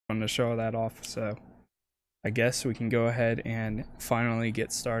wanted to show that off. So I guess we can go ahead and finally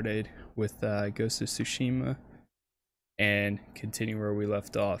get started with Ghost of Tsushima and continue where we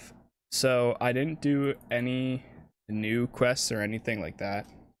left off. So I didn't do any new quests or anything like that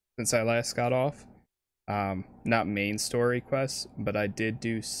since I last got off. Not main story quests, but I did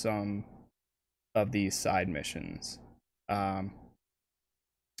do some of these side missions. I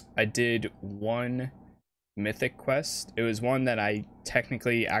did one mythic quest. It was one that I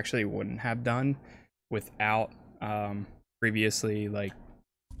technically actually wouldn't have done without previously, like,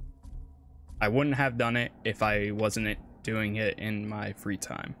 I wouldn't have done it if I wasn't doing it in my free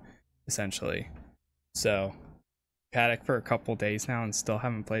time, essentially. So had it for a couple days now and still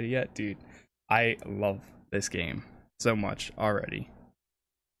haven't played it yet. Dude, I love this game so much already.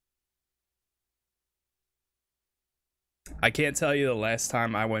 I can't tell you the last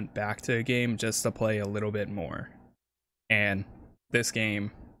time I went back to a game just to play a little bit more. And this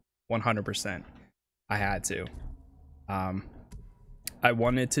game, 100%, I had to. I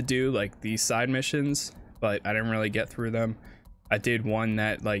wanted to do like these side missions, but I didn't really get through them. I did one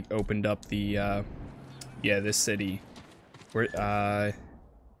that like opened up the this city where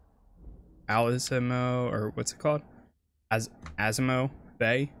Alizimo, or what's it called? Azimo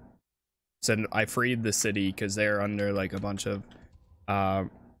Bay. So I freed the city because they're under like a bunch of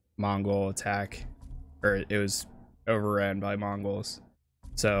Mongol attack, or it was overrun by Mongols.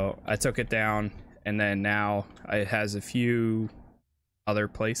 So I took it down, and then now it has a few other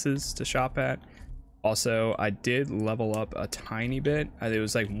places to shop at. Also, I did level up a tiny bit. It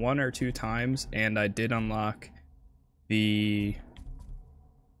was like 1 or 2 times, and I did unlock the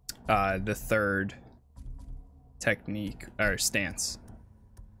third technique or stance.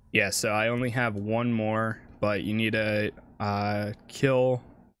 Yeah, so I only have one more, but you need to kill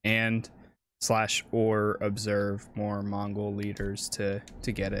and /or observe more Mongol leaders to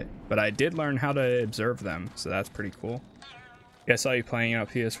get it. But I did learn how to observe them, so that's pretty cool. Yeah, I saw you playing on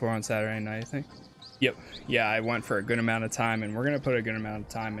PS4 on Saturday night, I think. Yep. Yeah, I went for a good amount of time, and we're gonna put a good amount of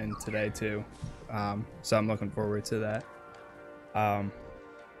time in today too. So I'm looking forward to that.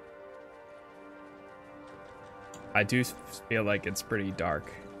 I do feel like it's pretty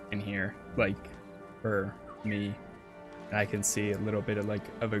dark in here, like for me. I can see a little bit of like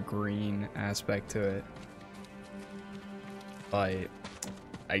a green aspect to it, but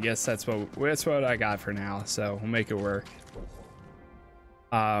I guess that's what I got for now, so we'll make it work.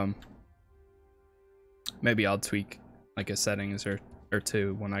 Maybe I'll tweak like a settings or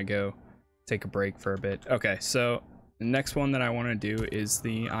two when I go take a break for a bit. Okay, so the next one that I want to do is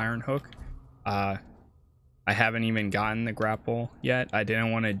the iron hook. I haven't even gotten the grapple yet. I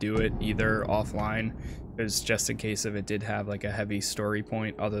didn't want to do it either offline, because just in case if it did have like a heavy story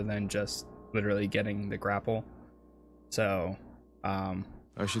point other than just literally getting the grapple. So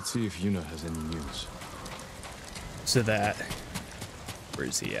I should see if Yuna has any news. So that,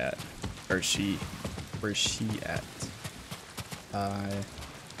 where's he at? Or she, where's she at?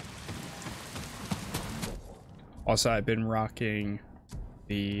 Also, I've been rocking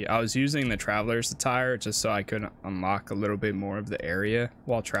I was using the traveler's attire just so I could unlock a little bit more of the area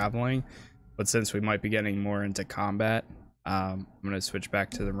while traveling, but since we might be getting more into combat, I'm gonna switch back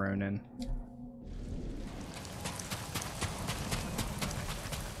to the Ronin.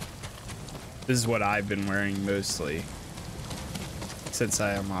 This is what I've been wearing mostly since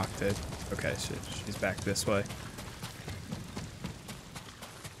I unlocked it. Okay, she's back this way.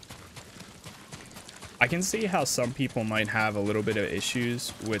 I can see how some people might have a little bit of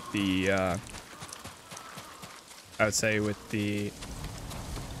issues with the, I would say with the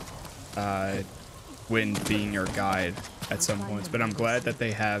wind being your guide at some points, but I'm glad that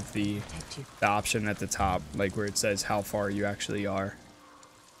they have the option at the top, like where it says how far you actually are.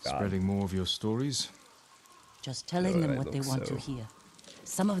 God. Spreading more of your stories? Just telling them what they want to hear.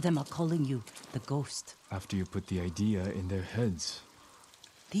 Some of them are calling you the ghost. After you put the idea in their heads.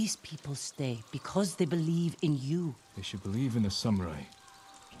 These people stay because they believe in you. They should believe in the samurai.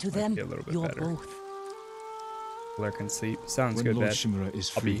 To them, you're both. Lurk and sleep. Sounds when good, Lord Dad. Shimura is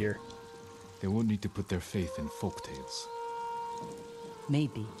I'll free, be here. They won't need to put their faith in folktales.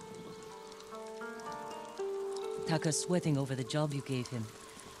 Maybe. Taka's sweating over the job you gave him.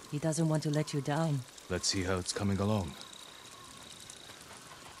 He doesn't want to let you down. Let's see how it's coming along.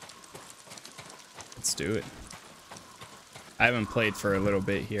 Let's do it. I haven't played for a little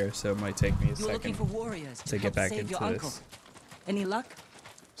bit here, so it might take me a second to get back into this. Any luck?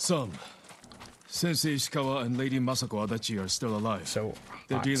 Some. Sensei Ishikawa and Lady Masako Adachi are still alive. So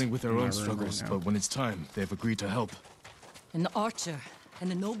they're dealing with their own struggles, but when it's time, they've agreed to help. An archer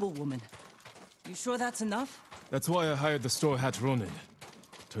and a noblewoman. You sure that's enough? That's why I hired the Straw Hat Ronin.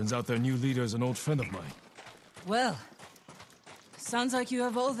 Turns out their new leader is an old friend of mine. Well, sounds like you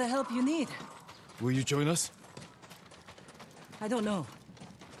have all the help you need. Will you join us? I don't know.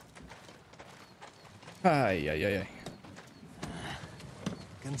 Ay, ay, ay, ay.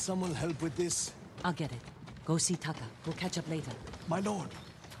 Can someone help with this? I'll get it. Go see Taka. We'll catch up later. My lord,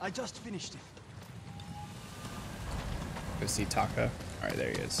 I just finished it. Go see Taka. All right, there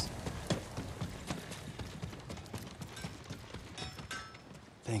he is.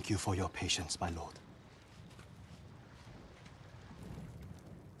 Thank you for your patience, my lord.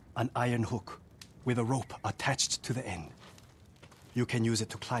 An iron hook with a rope attached to the end. You can use it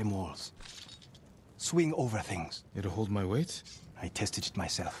to climb walls, swing over things. It'll hold my weight? I tested it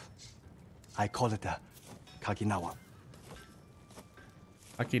myself. I call it a Kaginawa.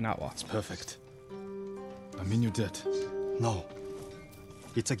 Okinawa. It's perfect. I'm in your debt. No,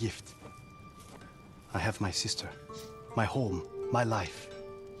 it's a gift. I have my sister, my home, my life.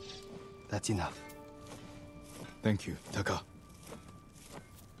 That's enough. Thank you, Taka.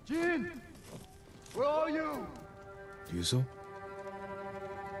 Jin! Where are you? Ryuzo?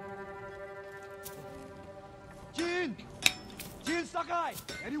 Jin! Jin Sakai!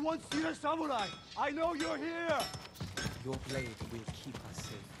 Anyone see the samurai? I know you're here! Your blade will keep us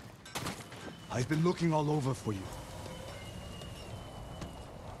safe. I've been looking all over for you.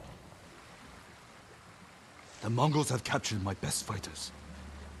 The Mongols have captured my best fighters.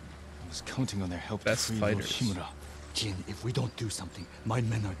 I was counting on their help Best to free Lord fighters. Shimura. Jin, if we don't do something, my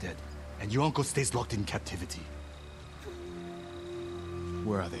men are dead. And your uncle stays locked in captivity.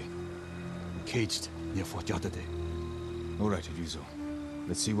 Where are they? Caged near Fort Yatade. All right, Ryuzo.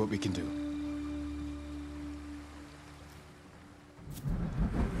 Let's see what we can do.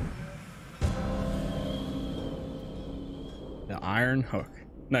 The iron hook.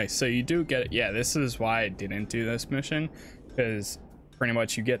 Nice. So you do get it. Yeah, this is why I didn't do this mission, because pretty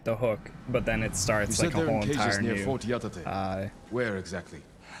much you get the hook, but then it starts You like said a they're whole in cages entire near new Fort Yatate. Where exactly?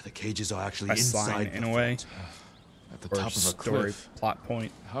 The cages are actually quest line inside in the a way, fort. At the or top of a story cliff. plot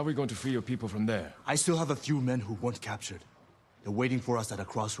point. How are we going to free your people from there? I still have a few men who weren't captured. They're waiting for us at a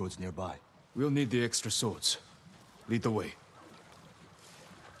crossroads nearby. We'll need the extra swords. Lead the way.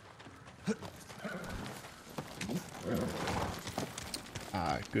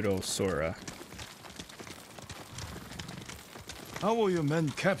 Good old Sora. How were your men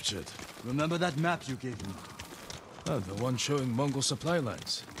captured? Remember that map you gave me? Oh, the one showing Mongol supply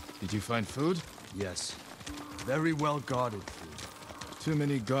lines. Did you find food? Yes. Very well guarded food. Too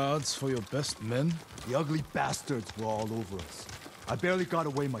many guards for your best men? The ugly bastards were all over us. I barely got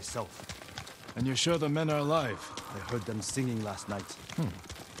away myself. And you're sure the men are alive? I heard them singing last night.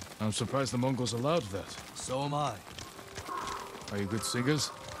 I'm surprised the Mongols allowed that. So am I. Are you good singers?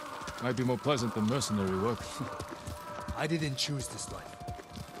 Might be more pleasant than mercenary work. I didn't choose this life.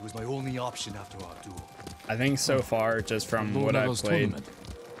 It was my only option after our duel. I think so far, just from Low what I've levels played,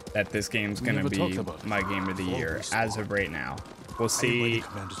 tournament. that this game's We gonna never be talked about it. my game of the Before year we as spawn. of right now. We'll I invited see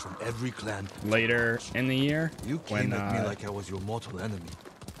commanders from every clan. later in the year You when came at me like I was your mortal enemy.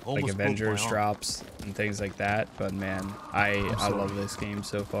 like Almost broke my Avengers arm. drops and things like that. But man, I love sorry. this game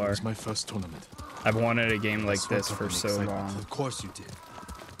so It far. was my first tournament. I've wanted a game like swept this up for in so excitement. long. Of course you did.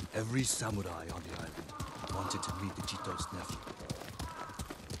 Every samurai on the island wanted to meet the Chito's nephew.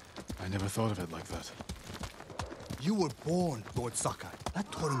 I never thought of it like that. You were born, Lord Sakai.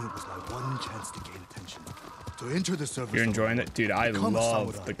 That tournament was my one chance to gain attention. To enter the service. You're of enjoying the it, dude. I Become a love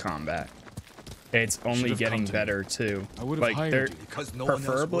samurai. the combat. It's only Should've getting come to me. better too. I would've Like hired they're you. Because no one else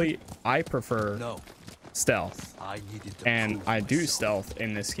preferably, would. I prefer No, stealth. I needed to And prove I do myself. stealth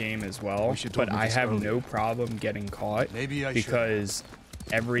in this game as well, We should but told me I this have earlier. no problem getting caught Maybe I should. because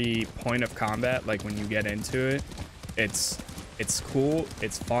every point of combat, like when you get into it, it's cool,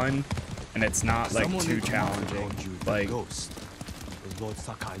 it's fun, and it's not like Someone too in command challenging. called you the Like ghost. Is Lord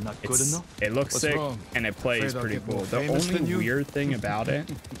Sakai not good it's, enough? it looks What's sick wrong? and it plays Afraid I'll pretty get more cool. The famous than only you? weird thing about it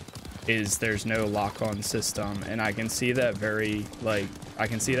is there's no lock-on system, and I can see that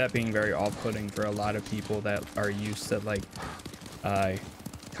being very off-putting for a lot of people that are used to like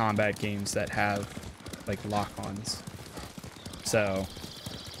combat games that have like lock-ons. So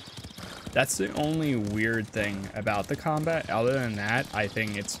that's the only weird thing about the combat. Other than that, I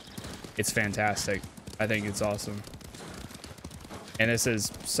think it's fantastic. I think it's awesome. And this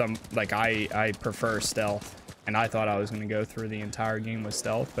is some like I prefer stealth. And I thought I was going to go through the entire game with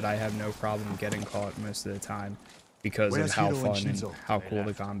stealth, but I have no problem getting caught most of the time because Where's of how Hiro and fun and Shinzo? how They cool the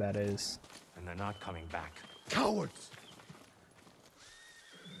left. combat is. And they're not coming back. Cowards!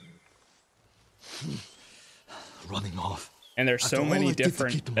 Running off. And there's After so all many I did to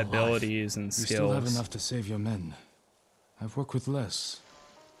different keep them alive. abilities and You still have skills. enough to save your men. I've worked with less.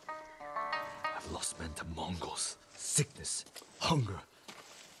 lost men to Mongols, sickness, hunger,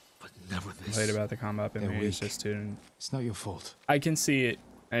 but never this. Played about the combat in They're it's weak. just too. It's not your fault. I can see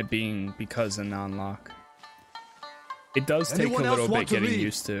it being because of non-lock. It does take Anyone a else little want bit to getting lead?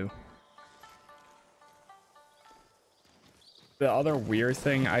 used to. The other weird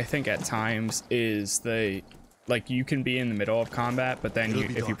thing I think at times is like you can be in the middle of combat, but then It'll be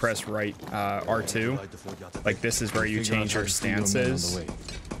if you dark press right R2, like this is where you Figure out change how your to free your men on the stances. way.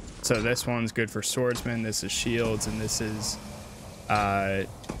 So this one's good for swordsmen, this is shields, and this is the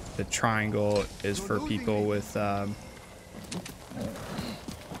triangle is for people with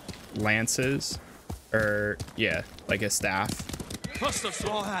lances, or yeah, like a staff.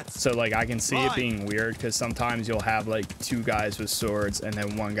 So like I can see it being weird because sometimes you'll have like two guys with swords and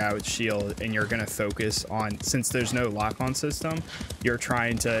then one guy with shield, and you're gonna focus on, since there's no lock-on system, you're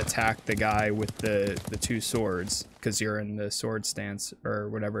trying to attack the guy with the two swords because you're in the sword stance or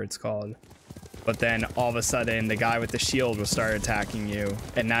whatever it's called. But then all of a sudden the guy with the shield will start attacking you,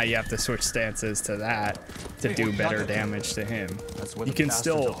 and now you have to switch stances to that to do better damage to him. You can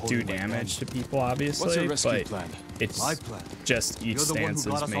still do damage to people, What's obviously, your rescue but plan? it's My plan. just each You're the one who stance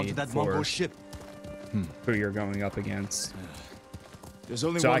got is us onto made that for Mongol ship. who you're going up against. There's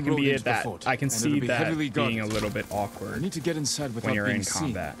only So one I can road be into at the that. fort, I can and it'll see be that heavily being a guarded. little bit I awkward. need to get inside without you're being in seen.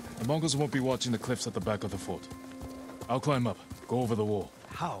 combat. The Mongols won't be watching the cliffs at the back of the fort. I'll climb up, go over the wall.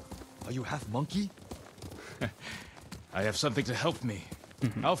 How? Are you half monkey? I have something to help me.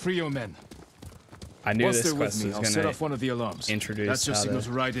 I'll free your men. I knew Once this they're with quest me, was I'll set gonna off one of the alarms. introduce That's your how signal to-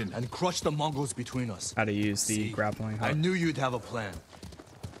 to ride in. And crush the Mongols between us. how to use the See, grappling I hook. knew you'd have a plan.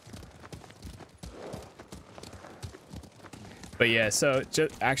 But yeah, so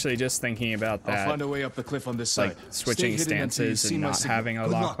just thinking about I'll find that, a way up the cliff on this like side. switching Stay hidden until you stances see and my not signal. having a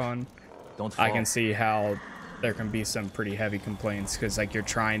Good lock luck. on, Don't fall. I can see how there can be some pretty heavy complaints because like you're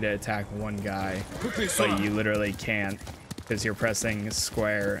trying to attack one guy, Quickly, but sir. you literally can't because you're pressing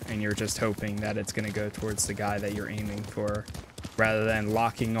square and you're just hoping that it's going to go towards the guy that you're aiming for, rather than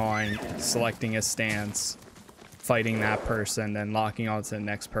locking on, selecting a stance, fighting that person, then locking on to the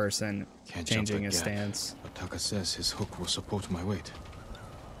next person, Can't jump changing that a gap. stance. But Taka says his hook will support my weight.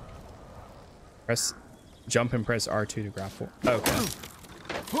 Press jump and press R2 to grapple. Okay.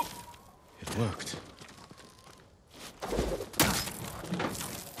 It worked.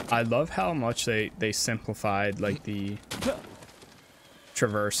 I love how much they simplified like the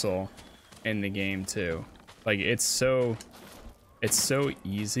traversal in the game too. Like it's so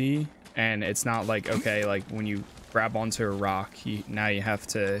easy, and it's not like, okay, like when you grab onto a rock, now you have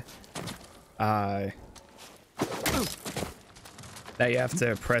to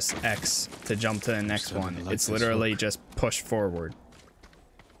press X to jump to the next one. It's literally just push forward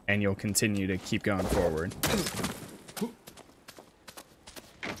and you'll continue to keep going forward.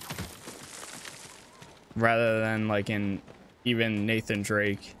 Rather than like in even Nathan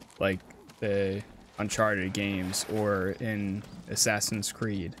Drake, like the Uncharted games, or in Assassin's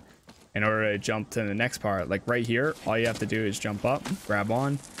Creed, in order to jump to the next part, like right here, all you have to do is jump up, grab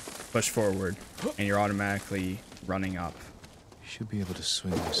on, push forward, and you're automatically running up. Should be able to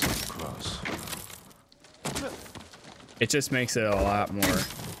swing myself across. It just makes it a lot more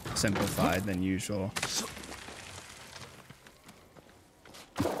simplified than usual.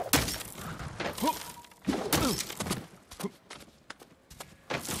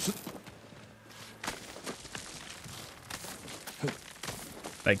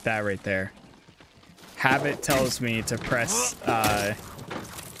 Like that right there. Habit tells me to press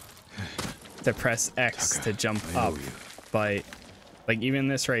X to jump up, but like even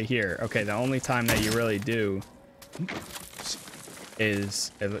this right here, okay, the only time that you really do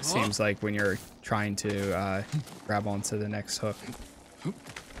is, it seems like, when you're trying to grab onto the next hook,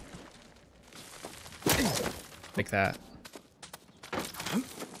 like that.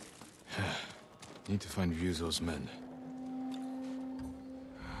 Need to find Ryuzo's men.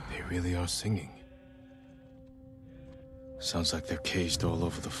 They really are singing. Sounds like they're caged all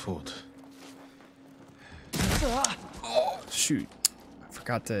over the fort. Oh, shoot. I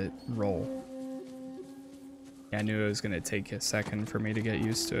forgot to roll. Yeah, I knew it was going to take a second for me to get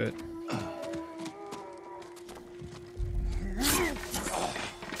used to it.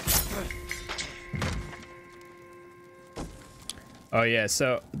 Oh yeah,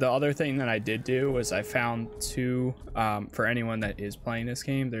 so the other thing that I did do was I found two, for anyone that is playing this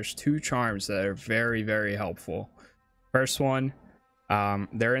game, there's two charms that are very, very helpful. First one,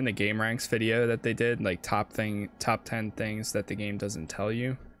 they're in the game ranks video that they did, like top 10 things that the game doesn't tell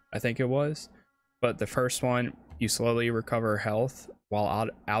you, I think it was. But the first one, you slowly recover health while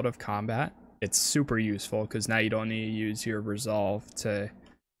out of combat. It's super useful because now you don't need to use your resolve to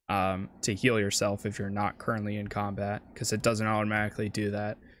to heal yourself if you're not currently in combat, because it doesn't automatically do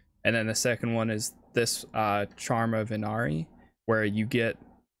that. And then the second one is this Charm of Inari, where you get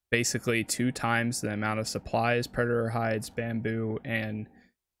basically 2 times the amount of supplies, predator hides, bamboo, and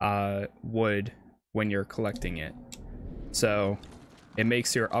wood when you're collecting it. So it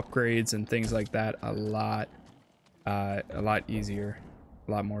makes your upgrades and things like that a lot easier,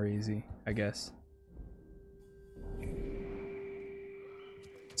 a lot more easy, I guess.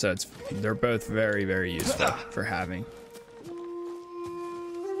 So they're both very, very useful for having.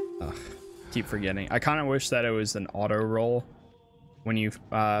 Ugh, keep forgetting. I kind of wish that it was an auto roll when you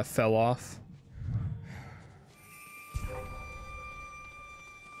fell off,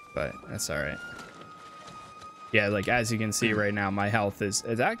 but that's all right. Yeah, like as you can see right now, my health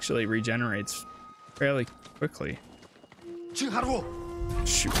it actually regenerates fairly quickly. Shoot.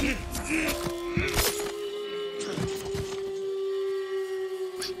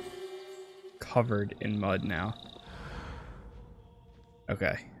 Covered in mud now.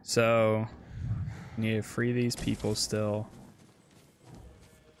 Okay, so need to free these people still.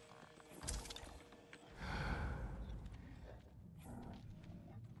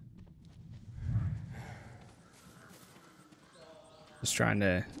 Just trying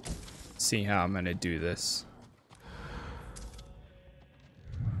to see how I'm gonna do this.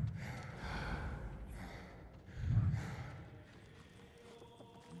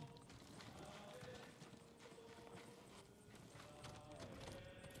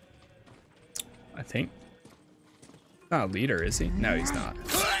 I think. Not a leader, is he? No, he's not.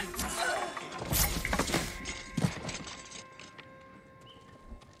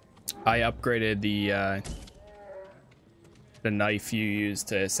 I upgraded the knife you use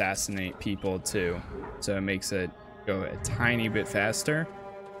to assassinate people too, so it makes it go a tiny bit faster.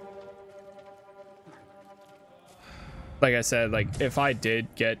 Like I said, like if I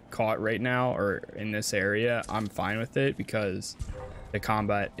did get caught right now or in this area, I'm fine with it because the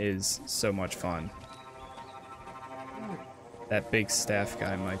combat is so much fun. That big staff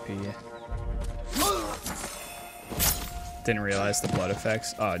guy might be. Didn't realize the blood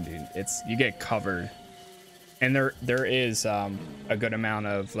effects. Oh, dude, you get covered, and there is a good amount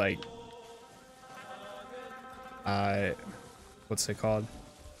of like, what's it called?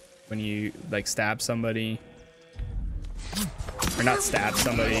 When you like stab somebody, or not stab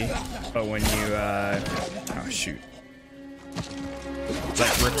somebody, but when you oh shoot.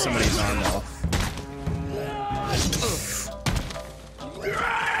 Like rip somebody's arm off.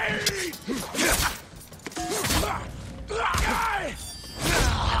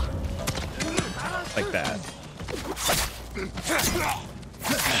 Like that.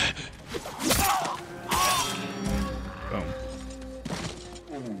 Boom.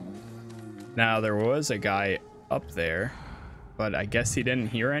 Now there was a guy up there, but I guess he didn't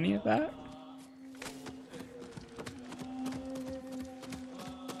hear any of that.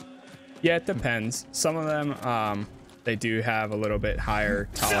 Yeah, it depends. Some of them, they do have a little bit higher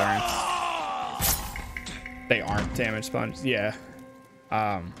tolerance. They aren't damage sponges. Yeah.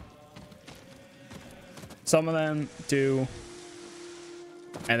 Some of them do.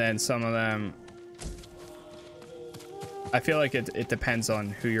 And then some of them, I feel like it depends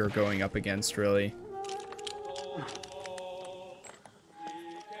on who you're going up against, really.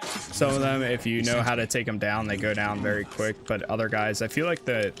 Some of them, if you know how to take them down, they go down very quick. But other guys, I feel like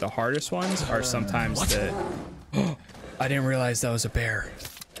the hardest ones are sometimes the... Oh, I didn't realize that was a bear.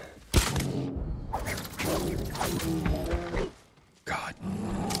 God.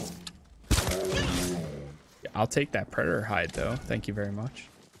 Yeah, I'll take that predator hide, though. Thank you very much.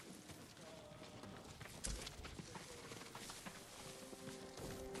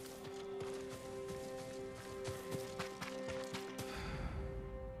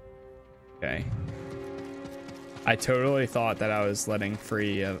 Okay. I totally thought that I was letting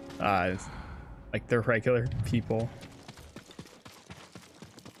free like the regular people.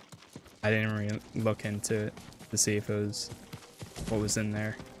 I didn't really look into it to see if it was what was in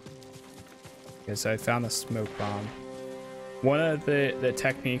there. Okay, so I found a smoke bomb. One of the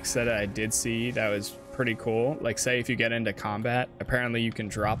techniques that I did see that was pretty cool, like say if you get into combat, apparently you can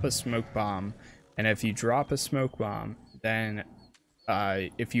drop a smoke bomb, and if you drop a smoke bomb, then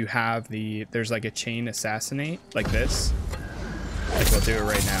if you have there's like a chain assassinate like this, like we'll do it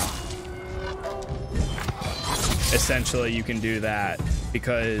right now. Essentially you can do that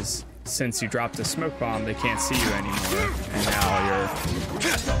because since you dropped a smoke bomb, they can't see you anymore, and now you're,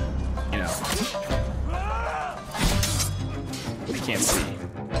 you know, they can't see.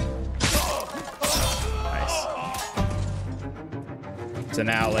 Nice. So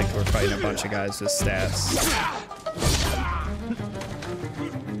now like we're fighting a bunch of guys with staffs.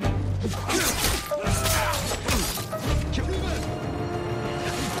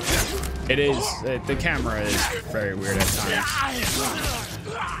 It is, the camera is very weird at times.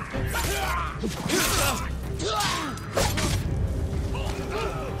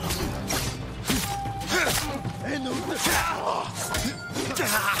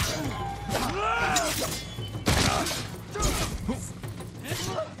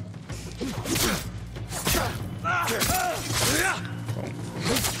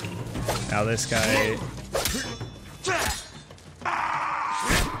 Now this guy.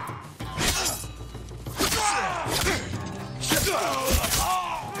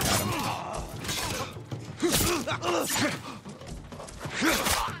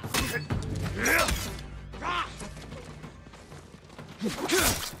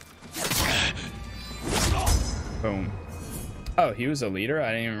 Boom. Oh, he was a leader?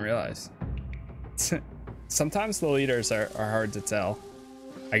 I didn't even realize. Sometimes the leaders are hard to tell.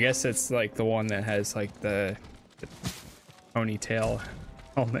 I guess it's like the one that has like the ponytail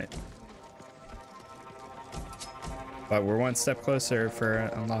helmet. But we're one step closer for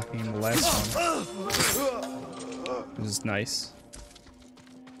unlocking the last one. This is nice.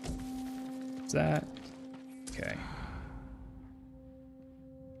 Is that? Okay.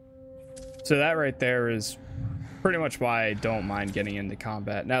 So that right there is pretty much why I don't mind getting into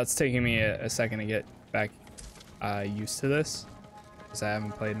combat. Now it's taking me a second to get back used to this, because I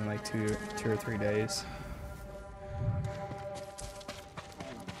haven't played in like two or 3 days.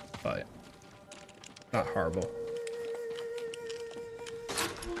 But not horrible.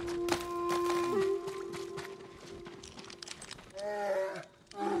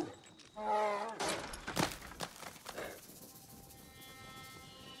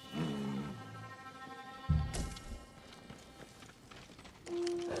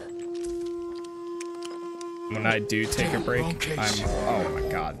 When I do take a break, oh my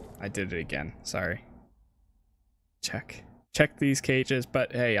god, I did it again. Sorry. Check these cages,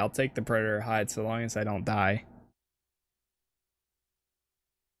 but hey, I'll take the predator hide so long as I don't die.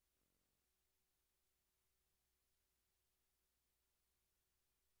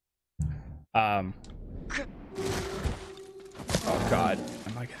 Oh god,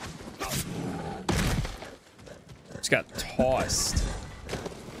 am I gonna... Just got tossed.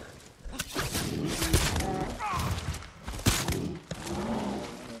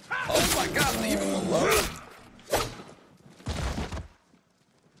 Oh my god, leave him alone.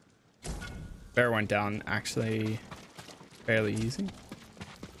 Bear went down actually fairly easy.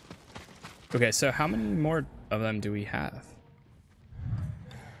 Okay, so how many more of them do we have?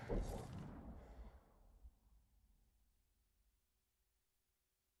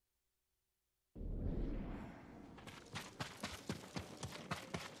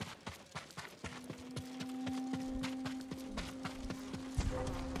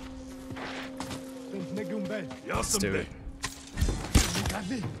 Let's do it.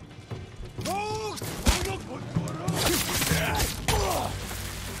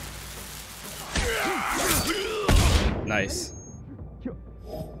 Nice.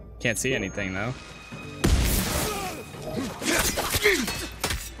 Can't see anything though.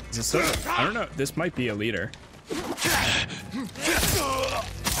 Is this so? I don't know. This might be a leader.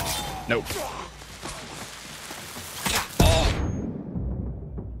 Nope. Oh.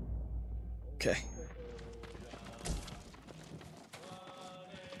 Okay.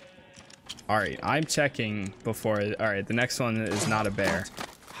 All right, I'm checking before. All right, the next one is not a bear,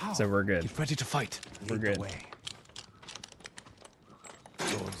 so we're good. Get ready to fight. We're good. Lord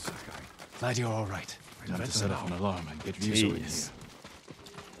Sakai. Glad you're all right. Time to set off an alarm and get visual in here.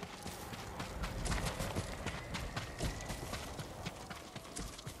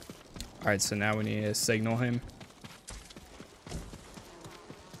 All right, so now we need to signal him.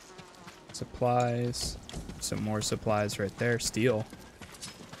 Supplies. Some more supplies right there. Steel.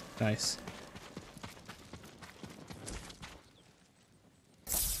 Nice.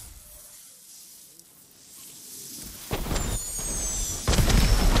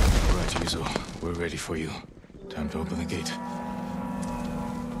 We're ready for you. Time to open the gate.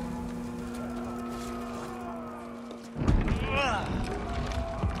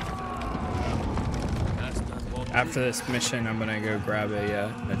 After this mission, I'm gonna go grab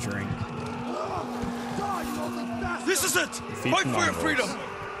a drink. This is it! Fight for your freedom!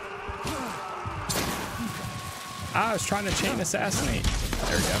 I was trying to chain assassinate.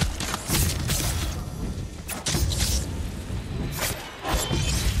 There we go.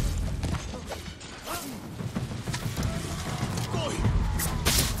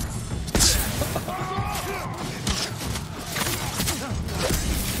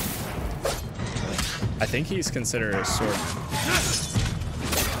 I think he's considered a sword.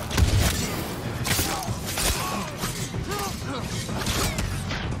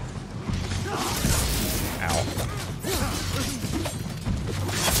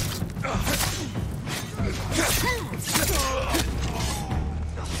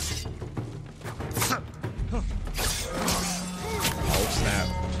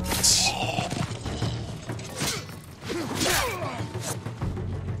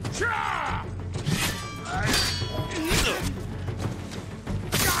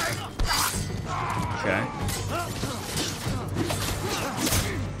 Okay.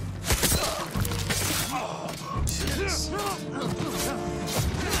 Jesus.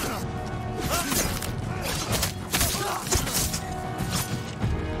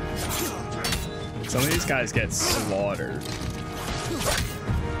 Some of these guys get slaughtered.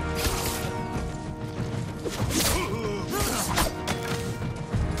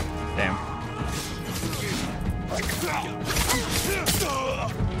 Damn.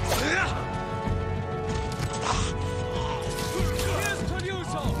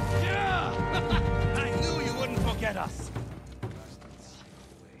 I knew you wouldn't forget us.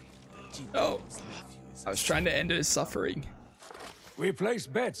 Oh, I was trying to end his suffering. We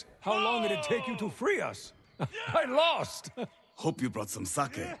placed bets. How long did it take you to free us? I lost. Hope you brought some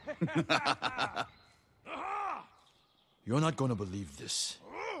sake. You're not gonna believe this.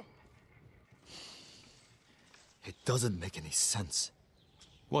 It doesn't make any sense.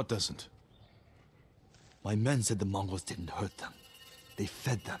 What doesn't? My men said the Mongols didn't hurt them. They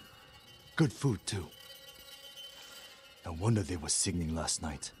fed them. Good food, too. No wonder they were singing last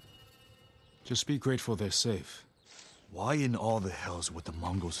night. Just be grateful they're safe. Why in all the hells would the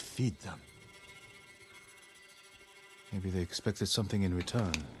Mongols feed them? Maybe they expected something in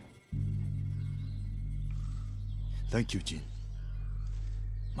return. Thank you, Jin.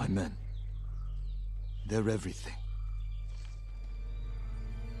 My men. They're everything.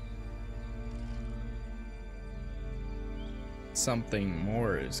 Something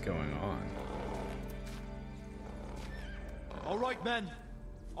more is going on. All right, men.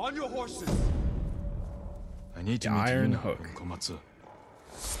 On your horses. I need to The meet iron Yuna hook. in Komatsu.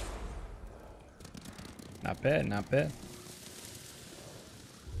 Not bad, not bad.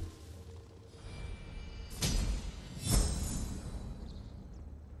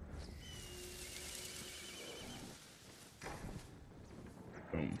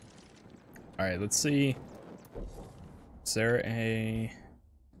 Boom. All right, let's see. Is there a...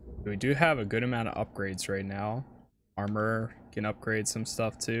 We do have a good amount of upgrades right now. Armor can upgrade some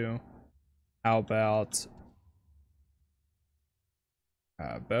stuff too. How about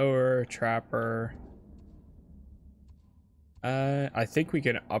bower, trapper? I think we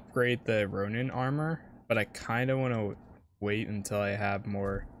can upgrade the Ronin armor, but I kind of want to wait until I have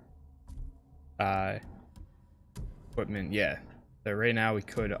more equipment. Yeah, so right now we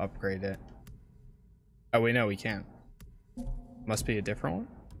could upgrade it. Oh wait, no, we can't. Must be a different one.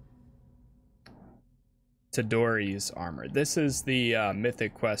 Tadori's armor. This is the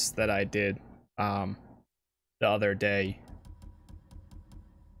mythic quest that I did the other day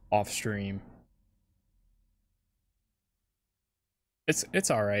off stream.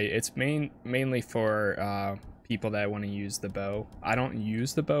 It's all right. It's mainly for people that want to use the bow. I don't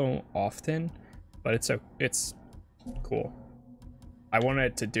use the bow often, but it's cool. I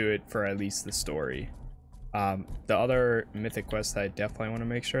wanted to do it for at least the story. The other mythic quest that I definitely want to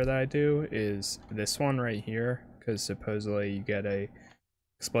make sure that I do is this one right here, because supposedly you get a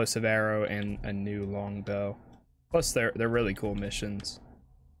explosive arrow and a new long bow. Plus they're really cool missions.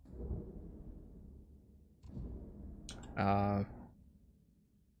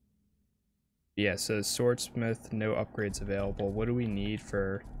 Yeah, so swordsmith, no upgrades available. What do we need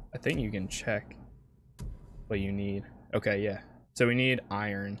for... I think you can check what you need. Okay, yeah. So we need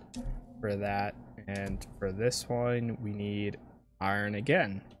iron for that. And for this one, we need iron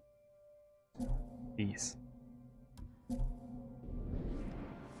again. Peace.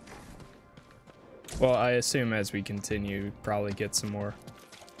 Well, I assume as we continue, probably get some more.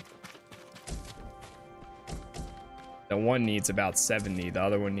 The one needs about 70, the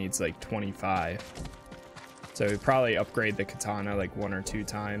other one needs like 25. So we probably upgrade the katana like 1 or 2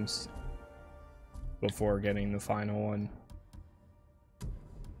 times before getting the final one.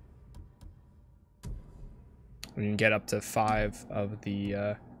 We can get up to 5 of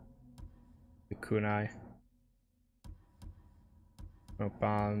the kunai. Smoke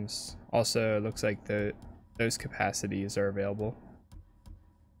bombs. Also, it looks like those capacities are available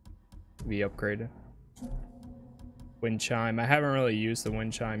to be upgraded. Wind chime. I haven't really used the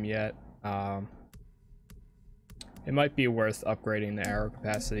wind chime yet. It might be worth upgrading the arrow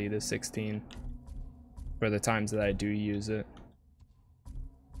capacity to 16 for the times that I do use it.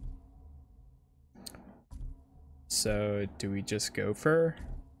 So do we just go for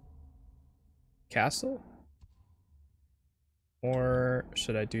castle? Or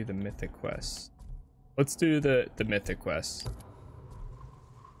should I do the mythic quest? Let's do the mythic quest.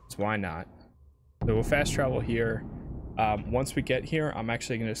 So why not? So we'll fast travel here. Once we get here, I'm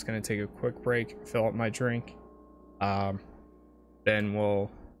actually just going to take a quick break, fill up my drink. Then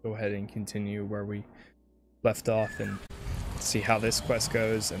we'll go ahead and continue where we left off and see how this quest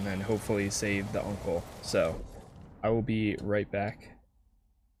goes, and then hopefully save the uncle. So I will be right back.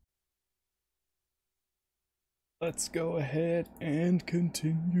 Let's go ahead and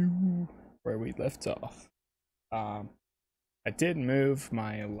continue where we left off. I did move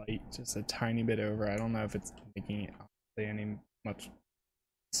my light just a tiny bit over. I don't know if it's making it any much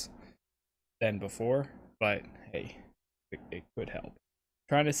than before, but hey, it could help.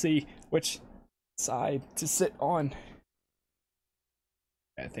 Trying to see which side to sit on.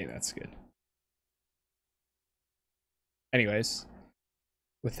 I think that's good. Anyways,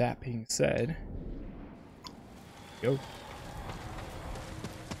 with that being said, go.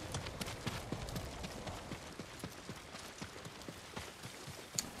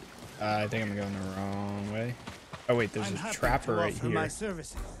 I think I'm going the wrong way. Oh wait, there's a trapper right here.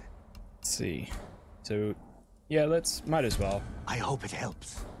 Let's see. So, yeah, might as well. I hope it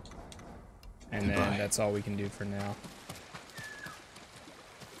helps. And then that's all we can do for now.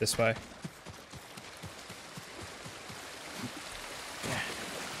 This way.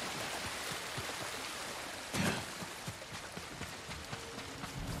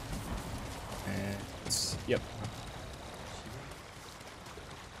 And yep.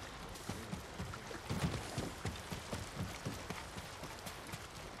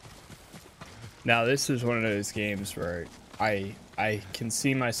 Now this is one of those games where I can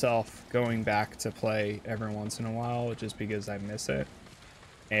see myself going back to play every once in a while just because I miss it.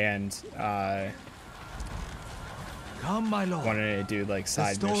 And Come, my lord. Wanted to do like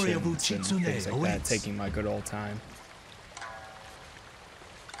side missions and things like that, taking my good old time.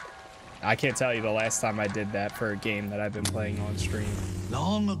 I can't tell you the last time I did that for a game that I've been playing on stream.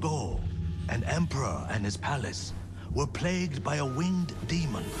 Long ago, an emperor and his palace were plagued by a winged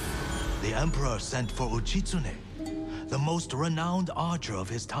demon. The emperor sent for Uchitsune, the most renowned archer of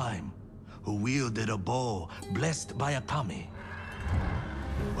his time, who wielded a bow blessed by a kami.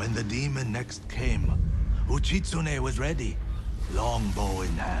 When the demon next came, Uchitsune was ready, longbow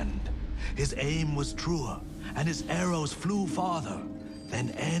in hand. His aim was truer, and his arrows flew farther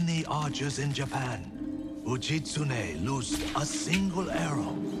than any archers in Japan. Uchitsune loosed a single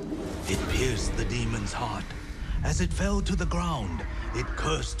arrow. It pierced the demon's heart. As it fell to the ground, it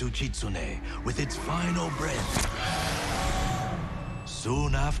cursed Uchitsune with its final breath.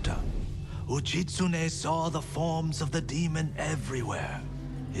 Soon after, Uchitsune saw the forms of the demon everywhere.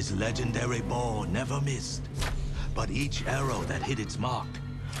 His legendary bow never missed, but each arrow that hit its mark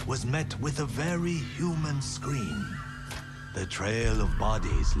was met with a very human scream. The trail of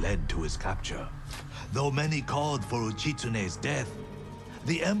bodies led to his capture. Though many called for Uchitsune's death,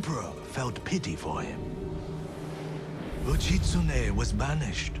 the emperor felt pity for him. Uchitsune was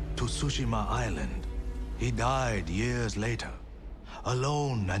banished to Tsushima Island. He died years later,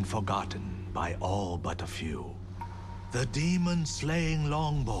 alone and forgotten by all but a few. The demon-slaying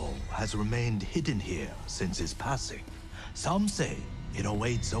longbow has remained hidden here since his passing. Some say it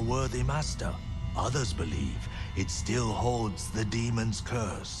awaits a worthy master. Others believe it still holds the demon's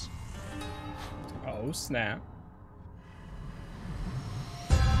curse. Oh snap.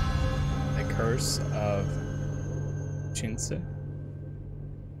 The curse of Jinsei.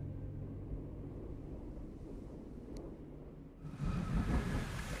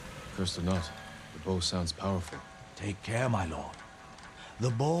 Cursed or not, the bow sounds powerful. Take care, my lord.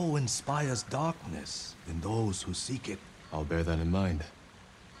 The bow inspires darkness in those who seek it. I'll bear that in mind.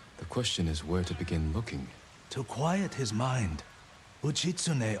 The question is where to begin looking. To quiet his mind,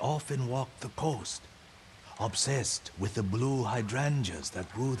 Uchitsune often walked the coast, obsessed with the blue hydrangeas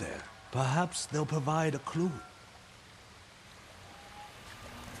that grew there. Perhaps they'll provide a clue.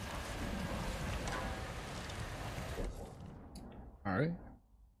 Alright.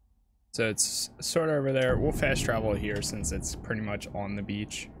 So it's sort of over there. We'll fast travel here since it's pretty much on the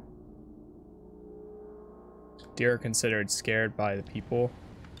beach. Deer are considered scared by the people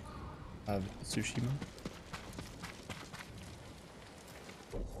of Tsushima.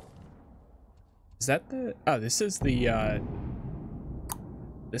 Is that the... Oh, this is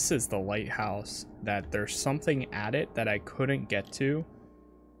the lighthouse. That there's something at it that I couldn't get to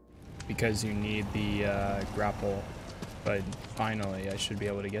because you need the grapple. But finally, I should be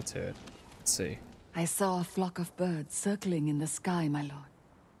able to get to it. Let's see. I saw a flock of birds circling in the sky, my lord.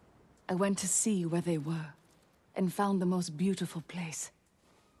 I went to see where they were, and found the most beautiful place.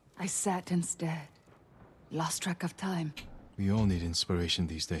 I sat and stared, lost track of time. We all need inspiration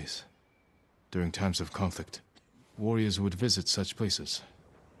these days. During times of conflict, warriors would visit such places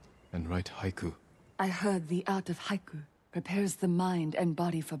and write haiku. I heard the art of haiku prepares the mind and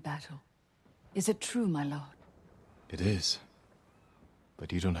body for battle. Is it true, my lord? It is.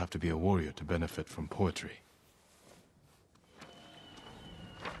 But you don't have to be a warrior to benefit from poetry.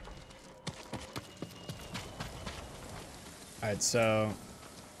 Alright, so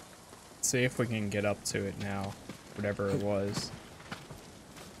let's see if we can get up to it now, whatever it was.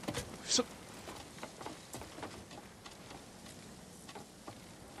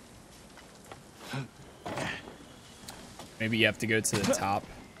 Maybe you have to go to the top.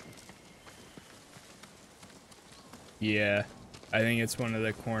 Yeah, I think it's one of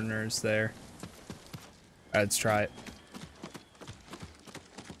the corners there. Let's try it.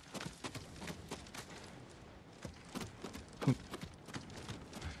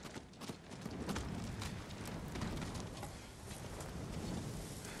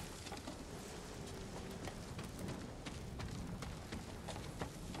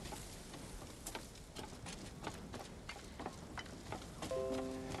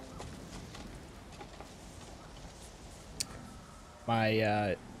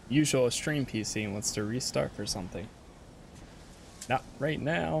 My usual stream PC wants to restart for something. Not right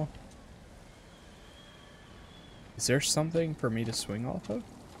now. Is there something for me to swing off of?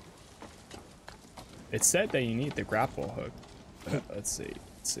 It said that you need the grapple hook. But let's see.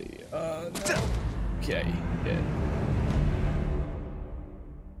 Let's see. No. Okay, good.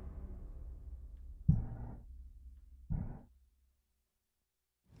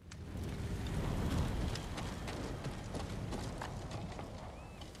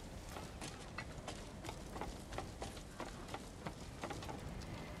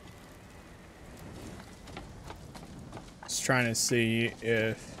 Trying to see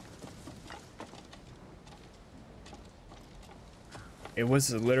if it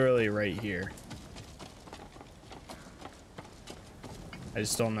was literally right here. I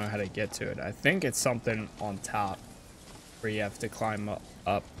just don't know how to get to it. I think it's something on top where you have to climb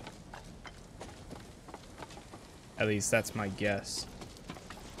up. At least that's my guess,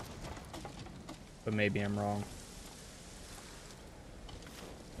 but maybe I'm wrong.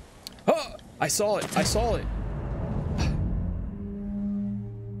 Oh, I saw it. I saw it.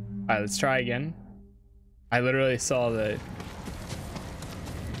 Alright, let's try again. I literally saw the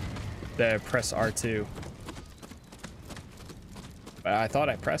press R2. But I thought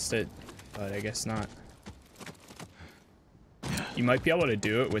I pressed it, but I guess not. You might be able to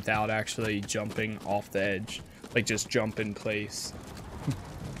do it without actually jumping off the edge. Like just jump in place.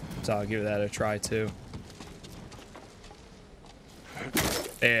 So I'll give that a try too.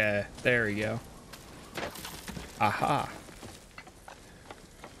 Yeah, there we go. Aha.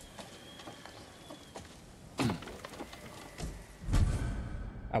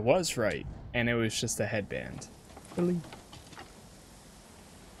 I was right, and it was just a headband. Really?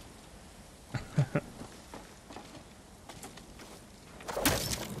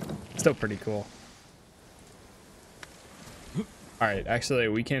 Still pretty cool. Alright, actually,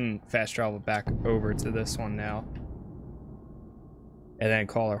 we can fast travel back over to this one now. And then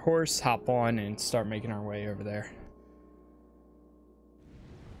call our horse, hop on, and start making our way over there.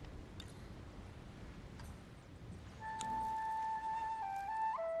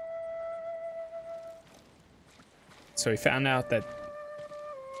 So we found out that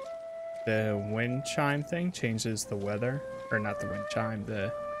the wind chime thing changes the weather, or not the wind chime,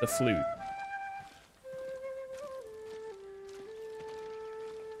 the flute.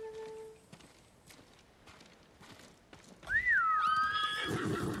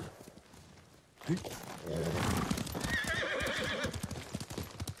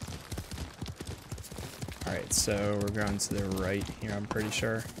 All right, so we're going to the right here, I'm pretty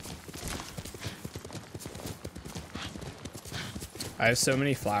sure. I have so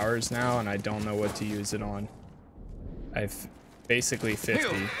many flowers now, and I don't know what to use it on. I've basically 50.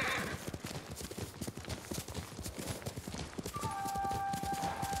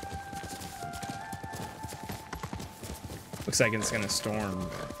 Looks like it's gonna storm.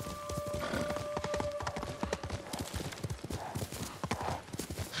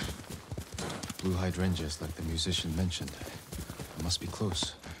 Blue hydrangeas, like the musician mentioned. It must be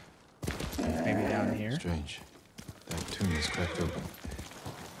close. Maybe down here. Strange. That tomb is cracked open.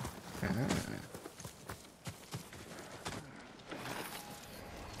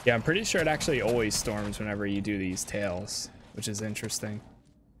 Yeah, I'm pretty sure it actually always storms whenever you do these tales, which is interesting.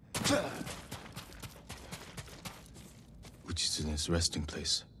 Which is in his resting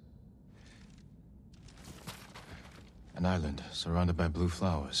place. An island surrounded by blue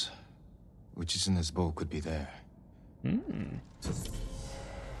flowers. Which is in his bow could be there. Hmm.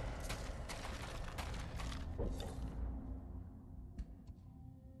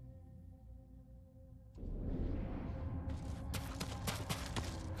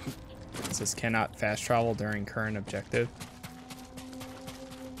 It says cannot fast travel during current objective.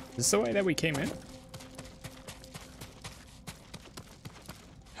 Is this the way that we came in?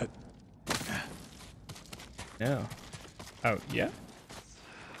 No. Oh, yeah?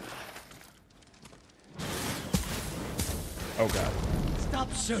 Oh, God.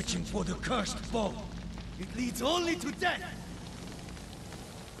 Stop searching for the cursed bow. It leads only to death.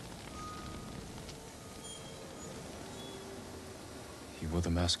 He wore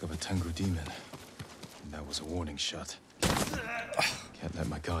the mask of a Tengu demon. And that was a warning shot. Can't let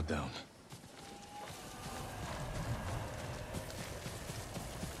my guard down.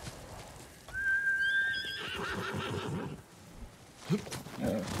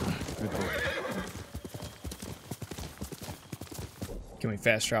 Good boy. Can we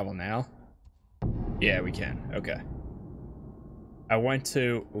fast travel now? Yeah, we can. Okay. I went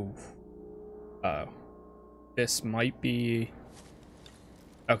to... Oof. Oh. This might be...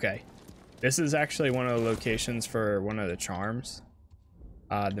 Okay. This is actually one of the locations for one of the charms.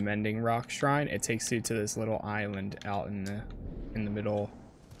 The Mending Rock Shrine. It takes you to this little island out in the middle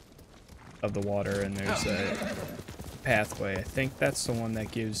of the water, and there's a pathway. I think that's the one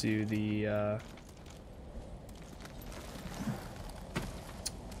that gives you the I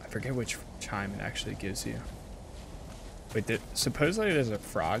forget which chime it actually gives you. Wait, supposedly there's a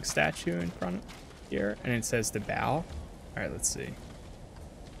frog statue in front here, and it says to bow. All right, let's see.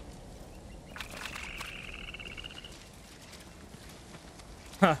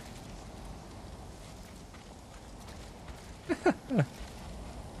 Huh.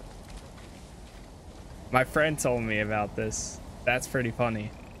 My friend told me about this. That's pretty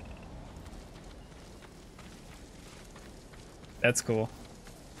funny. That's cool.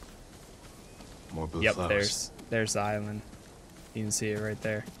 More blue Yep, flowers. there's the island. You can see it right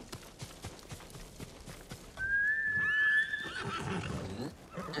there.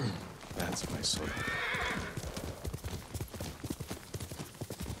 That's my soil.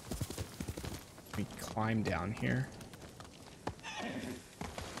 We climb down here.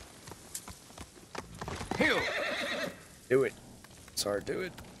 Do it. Sorry, do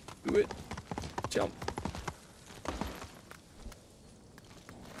it. Do it. Jump.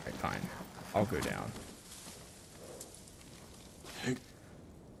 Alright, fine. I'll go down.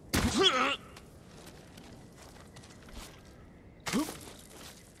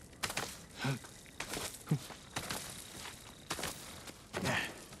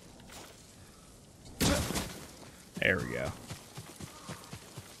 There we go.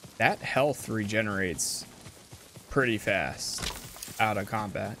 That health regenerates pretty fast out of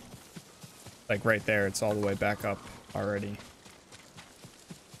combat. Like right there, it's all the way back up already.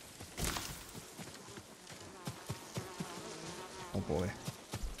 Oh boy.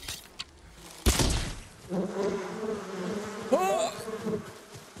 Oh!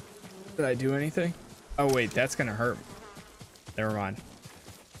 Did I do anything? Oh wait, that's gonna hurt. Never mind.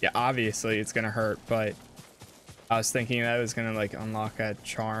 Yeah, obviously it's gonna hurt, but I was thinking that was gonna like unlock a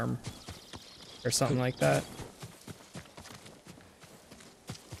charm or something like that.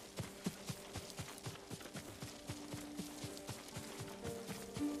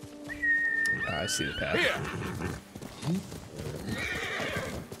 Oh, I see the path.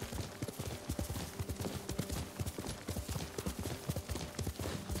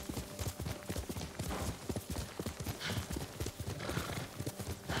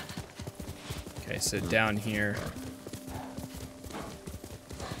 Okay, so down here.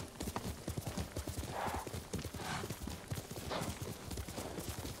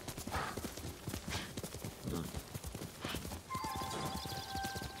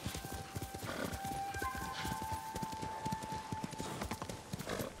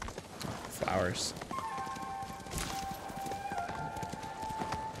 Flowers.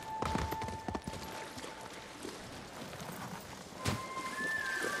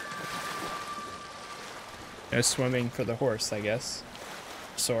 No swimming for the horse, I guess.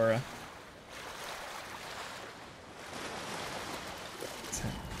 Sora.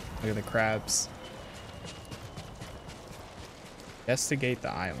 Look at the crabs. Investigate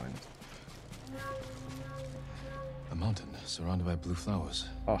the island. A mountain surrounded by blue flowers.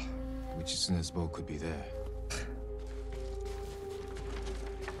 Oh. Uchitsune's bow could be there.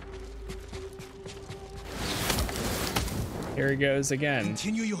 Here he goes again.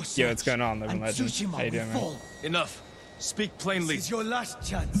 Continue your search. Yo, what's going on, Living and Legend? Tsushima How you doing, will man? fall. Enough. Speak plainly. This is your last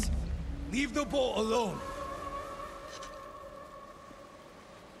chance. Leave the boat alone.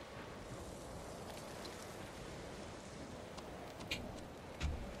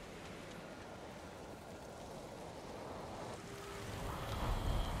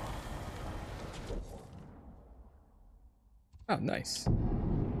 Oh, nice.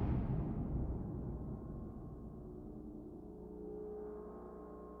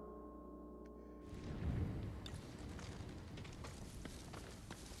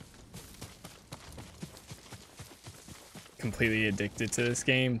 completely addicted to this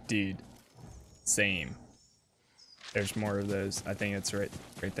game, dude. Same. There's more of those. I think it's right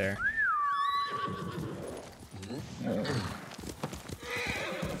there.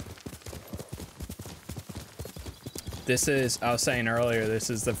 This is, I was saying earlier, this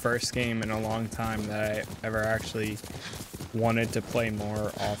is the first game in a long time that I ever actually wanted to play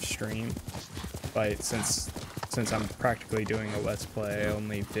more off stream. But since I'm practically doing a Let's Play, I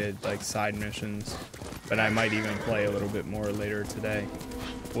only did like side missions. But I might even play a little bit more later today.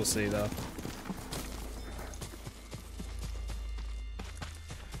 We'll see though.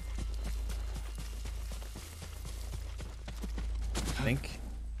 I think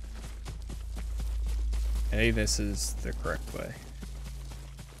maybe this is the correct way.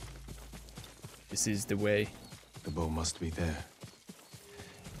 This is the way. The bow must be there.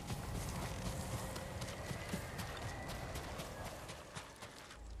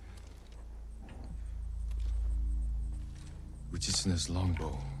 Uchitsune's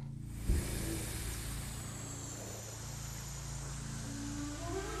longbow.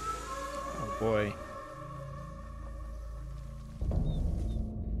 Oh boy.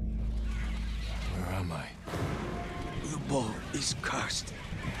 Where am I? The bow is cursed.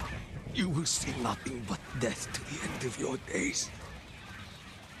 You will see nothing but death to the end of your days.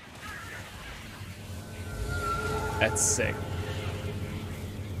 That's sick.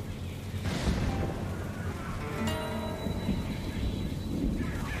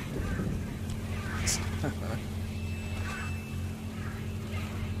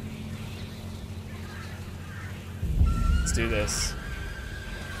 Let's do this.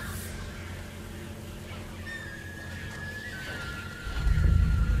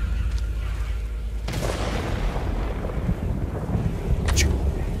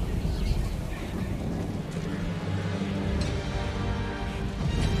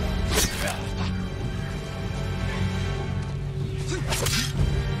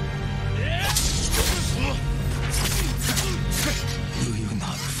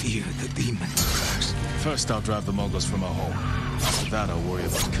 First, I'll drive the Mongols from our home. After that, I'll worry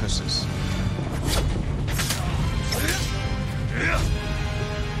about curses.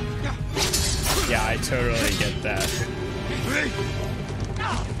 Yeah, I totally get that.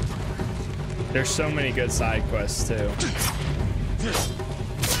 There's so many good side quests, too.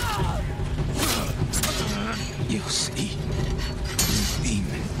 You see, the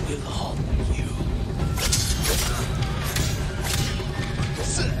demon will haunt you.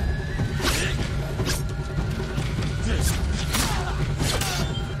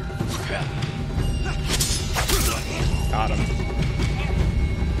 Got him.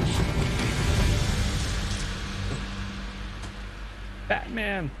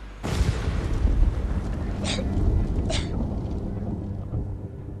 Batman.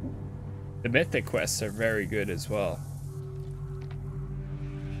 The mythic quests are very good as well.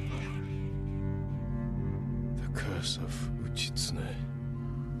 The curse of Uchitsune.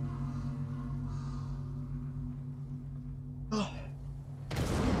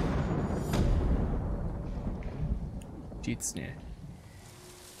 Uchitsune.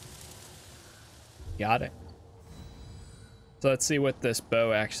 Got it. So let's see what this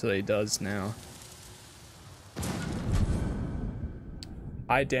bow actually does now.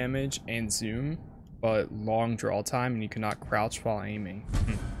 High damage and zoom, but long draw time, and you cannot crouch while aiming.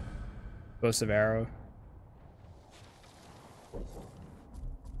 Explosive arrow.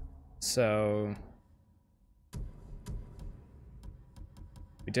 So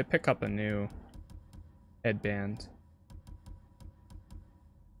we did pick up a new headband.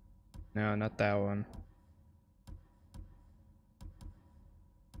 No, not that one.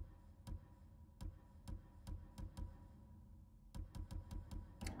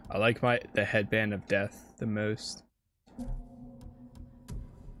 I like the headband of death the most.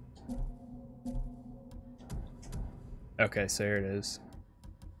 Okay, so here it is.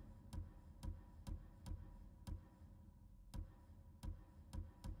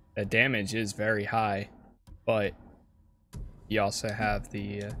 The damage is very high, but you also have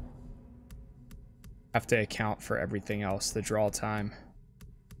the have to account for everything else, the draw time.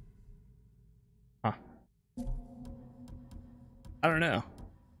 Huh. I don't know.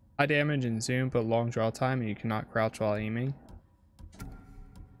 High damage and zoom, but long draw time, and you cannot crouch while aiming.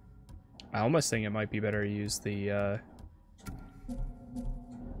 I almost think it might be better to use the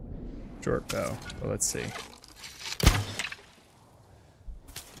short bow, but let's see.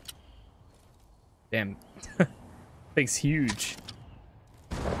 Damn, thing's huge.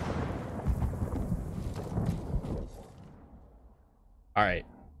 All right.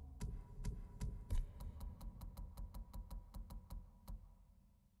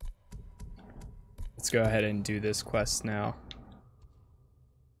 Let's go ahead and do this quest now. I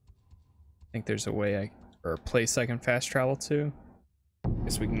think there's a way or a place I can fast travel to.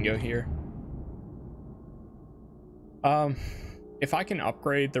 Guess we can go here. If I can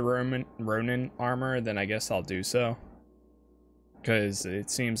upgrade the Ronin armor, then I guess I'll do so. Because it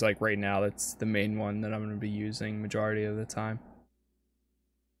seems like right now that's the main one that I'm going to be using majority of the time.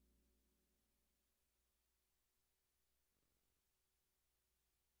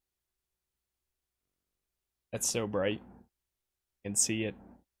 That's so bright. I can see it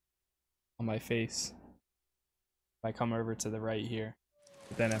on my face. If I come over to the right here.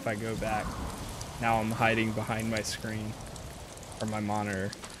 But then if I go back, now I'm hiding behind my screen or my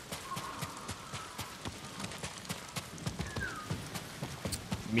monitor.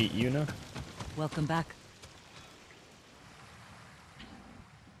 Meet Yuna. Welcome back.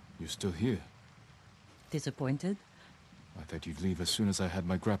 You're still here? Disappointed? I thought you'd leave as soon as I had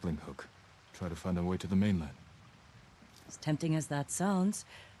my grappling hook. Try to find a way to the mainland. As tempting as that sounds,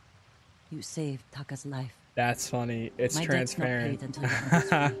 you saved Taka's life. That's funny. It's my transparent. Debt's not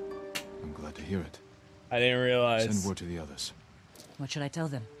paid until I'm glad to hear it. I didn't realize. Send word to the others. What should I tell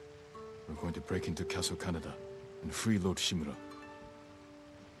them? We're going to break into Castle Canada and free Lord Shimura.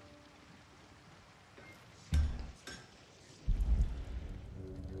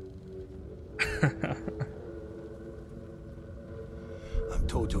 I'm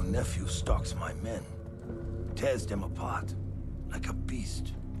told your nephew stalks my men. Tears them apart. Like a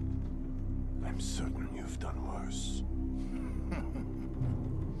beast. I'm certain you've done worse.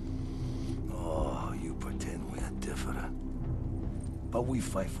 Oh, you pretend we are different. But we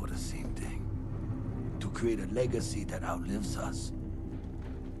fight for the same thing. To create a legacy that outlives us.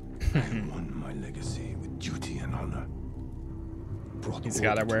 I won my legacy with duty and honor. He's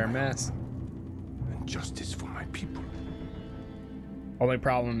gotta wear a mask. And justice for my people. Only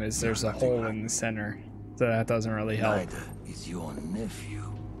problem is there's a hole in the center, so that doesn't really help. Neither is your nephew.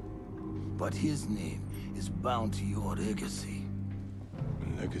 But his name is bound to your legacy.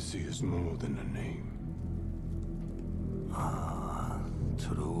 A legacy is more than a name. Ah,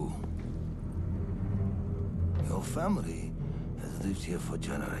 true. Your family has lived here for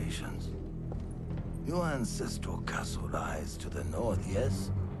generations. Your ancestral castle lies to the north, yes?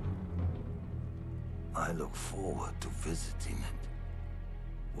 I look forward to visiting it.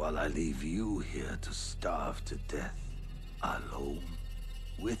 While I leave you here to starve to death, alone,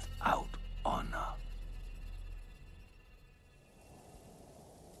 without honor.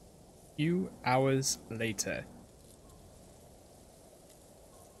 Few hours later.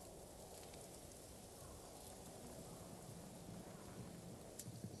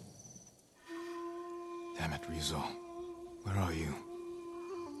 Damn it, Rizzo. Where are you?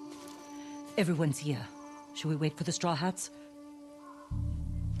 Everyone's here. Should we wait for the Straw Hats?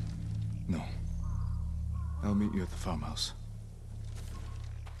 No. I'll meet you at the farmhouse.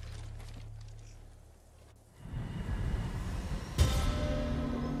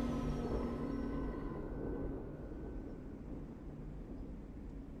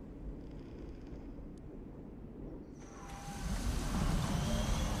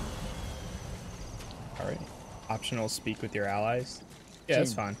 Alright. Optional speak with your allies. Yeah,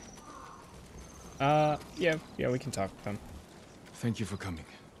 that's fine. Yeah, we can talk with them. Thank you for coming.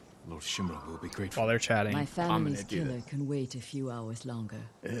 Lord Shimura will be grateful. While they're chatting, My I'm family's gonna do killer that. can wait a few hours longer.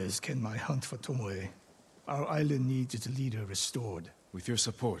 As can my hunt for Tomoe. Our island needs its leader restored. With your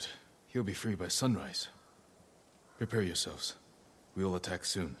support, he'll be free by sunrise. Prepare yourselves. We'll attack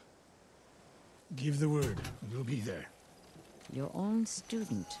soon. Give the word. We'll be there. Your own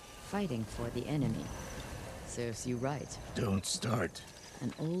student fighting for the enemy. Serves you right. Don't start.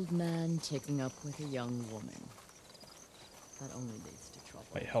 An old man taking up with a young woman. That only leads to trouble.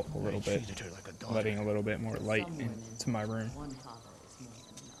 Might help a little I bit. treated her like a daughter. Letting a little bit more light Some women, into my room. one father is more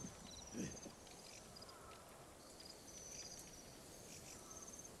than enough.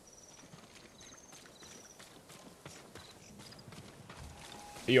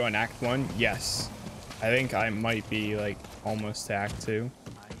 Are you on Act 1? Yes. I think I might be like almost to Act 2.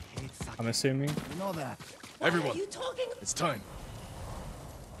 I'm assuming. You know that. Everyone, it's time.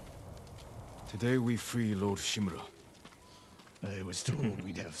 Today we free Lord Shimura. I was told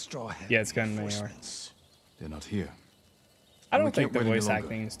we'd have straw hat Yeah, it's gotten reinforcements. They're not here. I We don't think can't the wait any voice longer.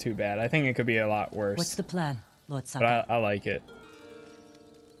 acting is too bad. I think it could be a lot worse. What's the plan, Lord But Sakai? I like it.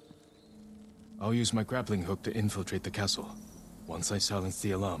 I'll use my grappling hook to infiltrate the castle. Once I silence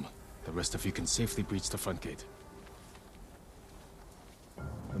the alarm, the rest of you can safely breach the front gate.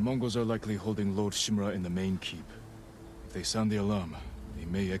 The Mongols are likely holding Lord Shimura in the main keep. If they sound the alarm, they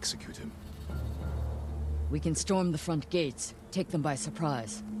may execute him. We can storm the front gates, take them by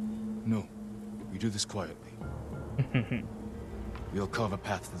surprise. No. We do this quietly. We'll carve a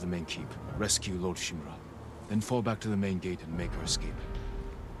path to the main keep, rescue Lord Shimura, then fall back to the main gate and make our escape.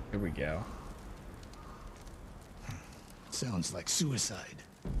 Here we go. Sounds like suicide.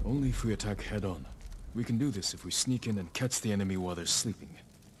 Only if we attack head-on. We can do this if we sneak in and catch the enemy while they're sleeping.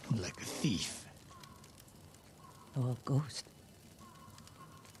 Like a thief. Or a ghost.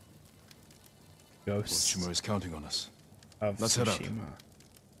 Ghosts. Lord Shimura is counting on us. Let's head out.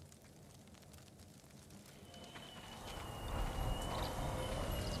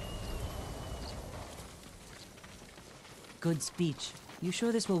 Good speech. You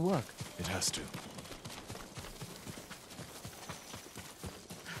sure this will work? It has to.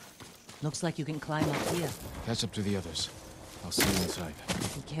 Looks like you can climb up here. Catch up to the others. I'll see you inside.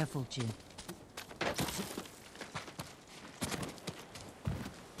 Be careful, Jin.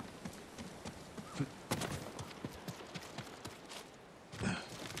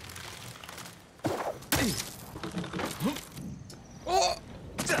 Oh!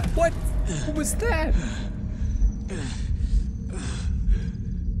 What? What was that?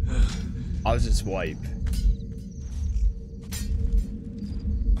 I'll just wipe.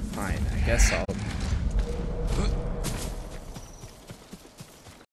 Fine, I guess I'll